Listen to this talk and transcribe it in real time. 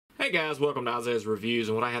Hey guys, welcome to Isaiah's Reviews,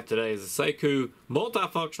 and what I have today is a Saicoo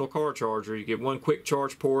Multi-Functional Car Charger. You get one quick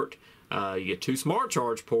charge port, you get two smart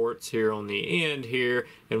charge ports here on the end here,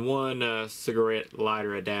 and one cigarette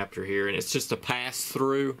lighter adapter here, and it's just a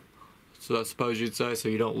pass-through, so I suppose you'd say, so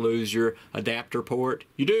you don't lose your adapter port.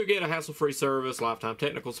 You do get a hassle-free service, lifetime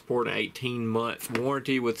technical support, an 18-month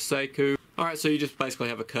warranty with Saicoo. Alright, so you just basically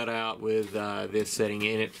have a cutout with this setting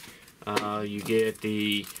in it. You get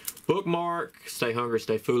the bookmark, "Stay hungry,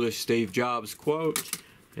 stay foolish," Steve Jobs quote.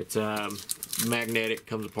 It's magnetic,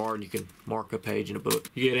 comes apart, and you can mark a page in a book.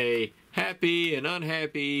 You get a happy and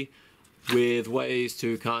unhappy with ways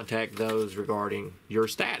to contact those regarding your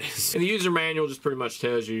status. And the user manual just pretty much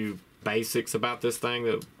tells you basics about this thing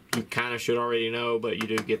that you kind of should already know, but you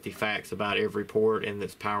do get the facts about every port and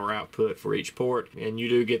this power output for each port. And you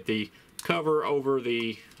do get the cover over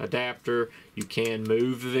the adapter. You can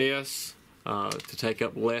move this to take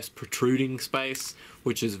up less protruding space,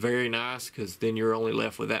 which is very nice because then you're only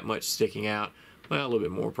left with that much sticking out. Well, a little bit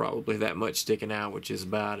more probably, that much sticking out, which is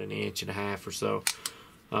about 1.5 inches or so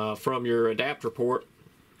from your adapter port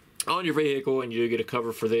on your vehicle. And you do get a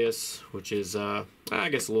cover for this, which is I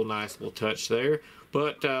guess a nice little touch there.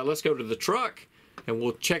 But let's go to the truck and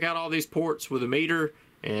we'll check out all these ports with a meter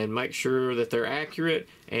and make sure that they're accurate.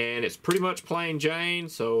 And it's pretty much plain Jane,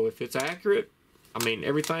 so if it's accurate, I mean,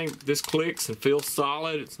 everything, this clicks and feels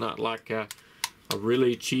solid. It's not like a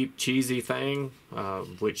really cheap, cheesy thing,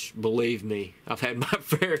 which, believe me, I've had my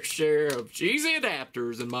fair share of cheesy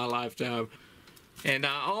adapters in my lifetime. And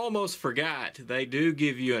I almost forgot, they do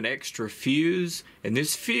give you an extra fuse, and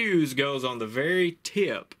this fuse goes on the very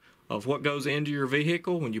tip of what goes into your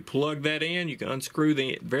vehicle. When you plug that in, you can unscrew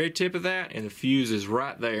the very tip of that, and the fuse is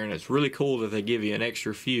right there, and it's really cool that they give you an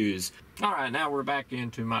extra fuse. Alright, now we're back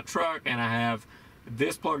into my truck, and I have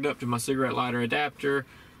this plugged up to my cigarette lighter adapter,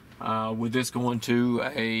 with this going to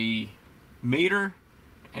a meter,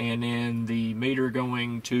 and then the meter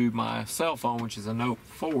going to my cell phone, which is a Note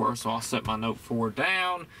 4. So I'll set my Note 4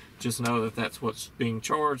 down, just know that that's what's being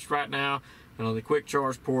charged right now. And on the quick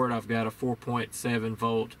charge port, I've got a 4.7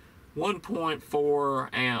 volt 1.4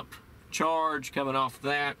 amp charge coming off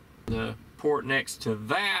that. The port next to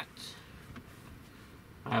that,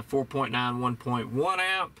 I have 4.9 1.1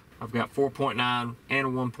 amp. I've got 4.9 and a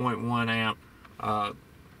 1.1 amp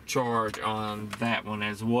charge on that one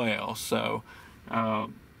as well. So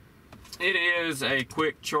it is a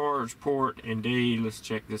quick charge port indeed. Let's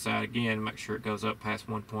check this out again, make sure it goes up past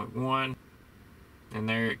 1.1, and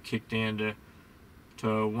there it kicked into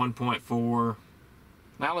 1.4.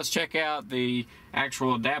 Now let's check out the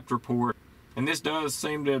actual adapter port, and this does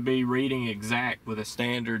seem to be reading exact with a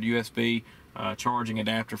standard USB charging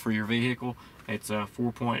adapter for your vehicle. It's a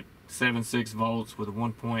 4.76 volts with a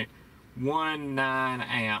 1.19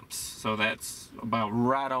 amps, so that's about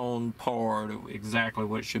right on par to exactly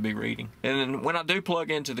what it should be reading. And then when I do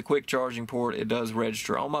plug into the quick charging port, it does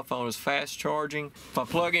register on my phone as fast charging. If I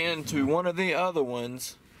plug into one of the other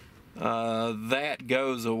ones, that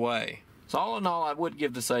goes away. So all in all, I would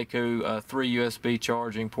give the Saicoo a 3 USB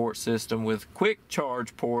charging port system with quick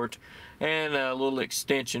charge port and a little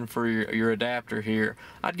extension for your adapter here.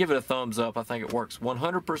 I'd give it a thumbs up. I think it works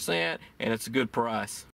 100% and it's a good price.